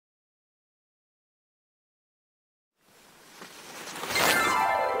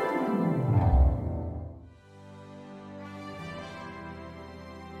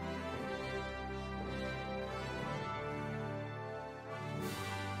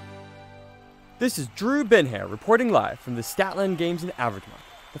This is Drew Benhair reporting live from the Statland Games in Averagemont.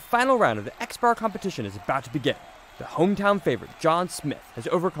 The final round of the X-Bar competition is about to begin. The hometown favorite, John Smith, has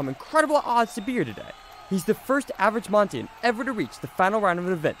overcome incredible odds to be here today. He's the first Averagemontian ever to reach the final round of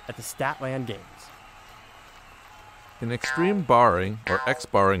an event at the Statland Games. In extreme barring, or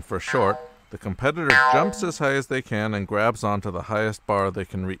X-barring for short, the competitor jumps as high as they can and grabs onto the highest bar they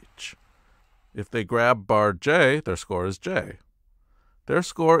can reach. If they grab bar J, their score is J. Their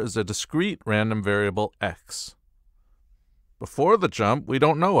score is a discrete random variable x. Before the jump, we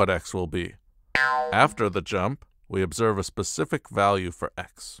don't know what x will be. After the jump, we observe a specific value for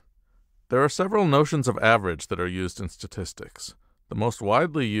x. There are several notions of average that are used in statistics. The most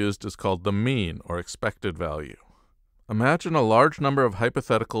widely used is called the mean, or expected value. Imagine a large number of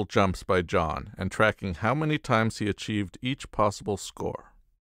hypothetical jumps by John and tracking how many times he achieved each possible score.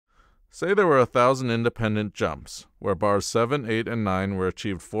 Say there were 1,000 independent jumps, where bars 7, 8, and 9 were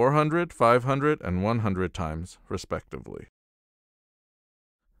achieved 400, 500, and 100 times, respectively.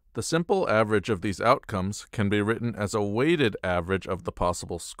 The simple average of these outcomes can be written as a weighted average of the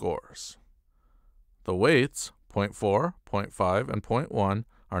possible scores. The weights, 0.4, 0.5, and 0.1,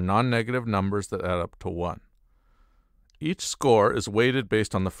 are non-negative numbers that add up to 1. Each score is weighted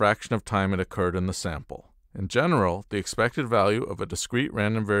based on the fraction of time it occurred in the sample. In general, the expected value of a discrete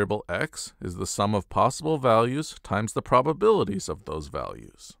random variable x is the sum of possible values times the probabilities of those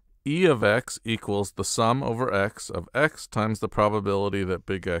values. E of x equals the sum over x of x times the probability that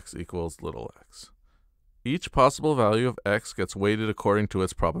big X equals little x. Each possible value of x gets weighted according to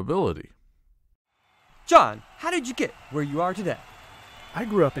its probability. John, how did you get where you are today? I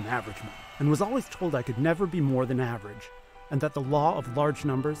grew up in Averagemont and was always told I could never be more than average, and that the law of large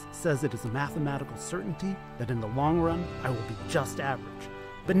numbers says it is a mathematical certainty that in the long run, I will be just average.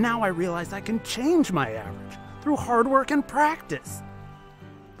 But now I realize I can change my average through hard work and practice.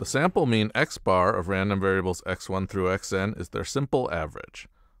 The sample mean x-bar of random variables x1 through xn is their simple average,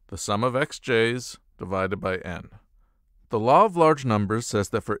 the sum of xj's divided by n. The law of large numbers says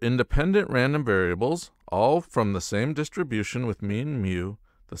that for independent random variables, all from the same distribution with mean mu,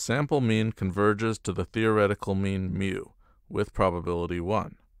 the sample mean converges to the theoretical mean mu, with probability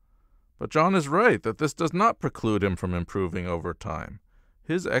 1. But John is right that this does not preclude him from improving over time.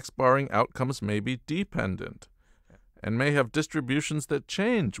 His x-barring outcomes may be dependent, and may have distributions that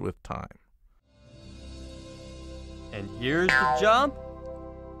change with time. And here's the jump.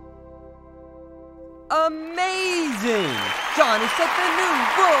 Amazing! John has set the new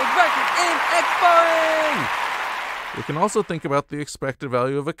world record in X-barring! We can also think about the expected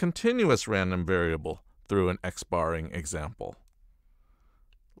value of a continuous random variable through an x-barring example.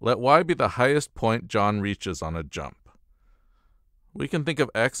 Let y be the highest point John reaches on a jump. We can think of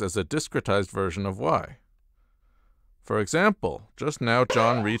x as a discretized version of y. For example, just now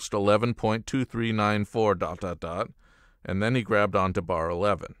John reached 11.2394 ... and then he grabbed onto bar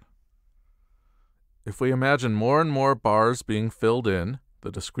 11. If we imagine more and more bars being filled in,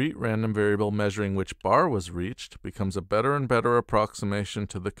 the discrete random variable measuring which bar was reached becomes a better and better approximation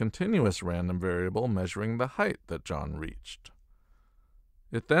to the continuous random variable measuring the height that John reached.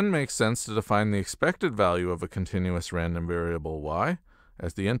 It then makes sense to define the expected value of a continuous random variable y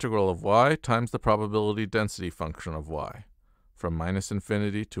as the integral of y times the probability density function of y, from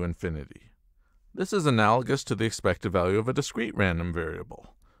 -infinity to infinity. This is analogous to the expected value of a discrete random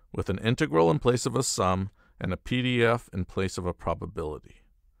variable, with an integral in place of a sum and a PDF in place of a probability.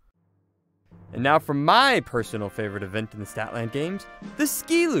 And now for my personal favorite event in the Statland Games, the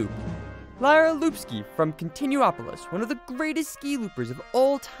ski loop. Lyra Lupski from Continuopolis, one of the greatest ski loopers of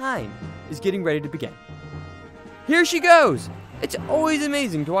all time, is getting ready to begin. Here she goes! It's always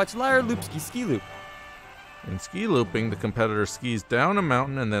amazing to watch Lyra Lupski ski loop. In ski looping, the competitor skis down a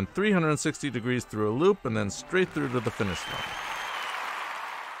mountain and then 360 degrees through a loop and then straight through to the finish line.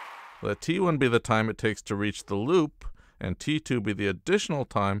 Let t1 be the time it takes to reach the loop, and t2 be the additional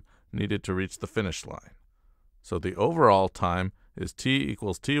time needed to reach the finish line. So the overall time is t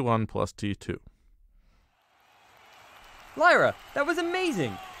equals t1 plus t2. Lyra, that was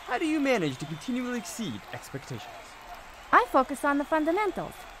amazing! How do you manage to continually exceed expectations? I focus on the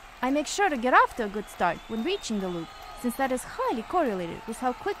fundamentals. I make sure to get off to a good start when reaching the loop, since that is highly correlated with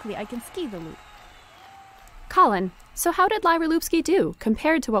how quickly I can ski the loop. Colin, so how did Lyra Lupski do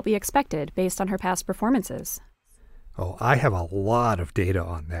compared to what we expected based on her past performances? Oh, I have a lot of data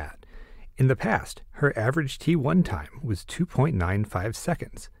on that. In the past, her average T1 time was 2.95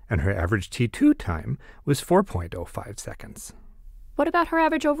 seconds, and her average T2 time was 4.05 seconds. What about her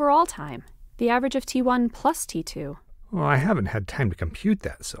average overall time, the average of T1 plus T2? Well, I haven't had time to compute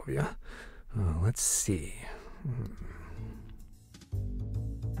that, Sylvia. Let's see.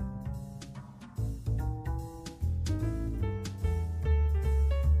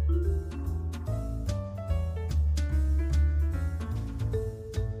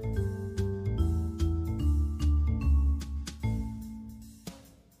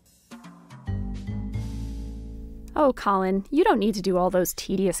 Oh, Colin, you don't need to do all those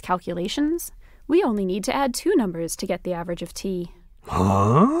tedious calculations. We only need to add 2 numbers to get the average of t.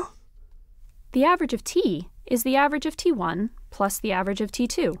 Huh? The average of t is the average of t1 plus the average of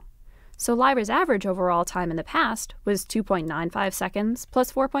t2. So Lyra's average overall time in the past was 2.95 seconds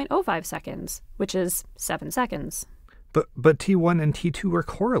plus 4.05 seconds, which is 7 seconds. But T1 and T2 are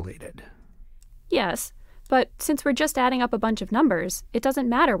correlated. Yes, but since we're just adding up a bunch of numbers, it doesn't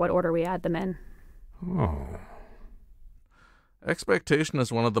matter what order we add them in. Oh. Expectation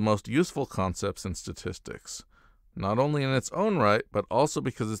is one of the most useful concepts in statistics, not only in its own right, but also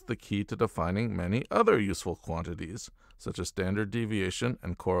because it's the key to defining many other useful quantities, such as standard deviation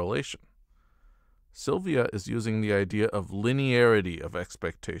and correlation. Sylvia is using the idea of linearity of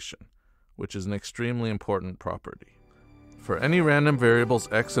expectation, which is an extremely important property. For any random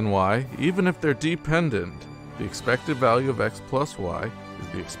variables x and y, even if they're dependent, the expected value of x plus y is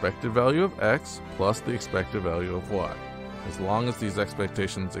the expected value of x plus the expected value of y, as long as these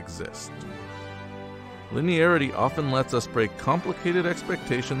expectations exist. Linearity often lets us break complicated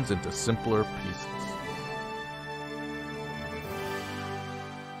expectations into simpler pieces.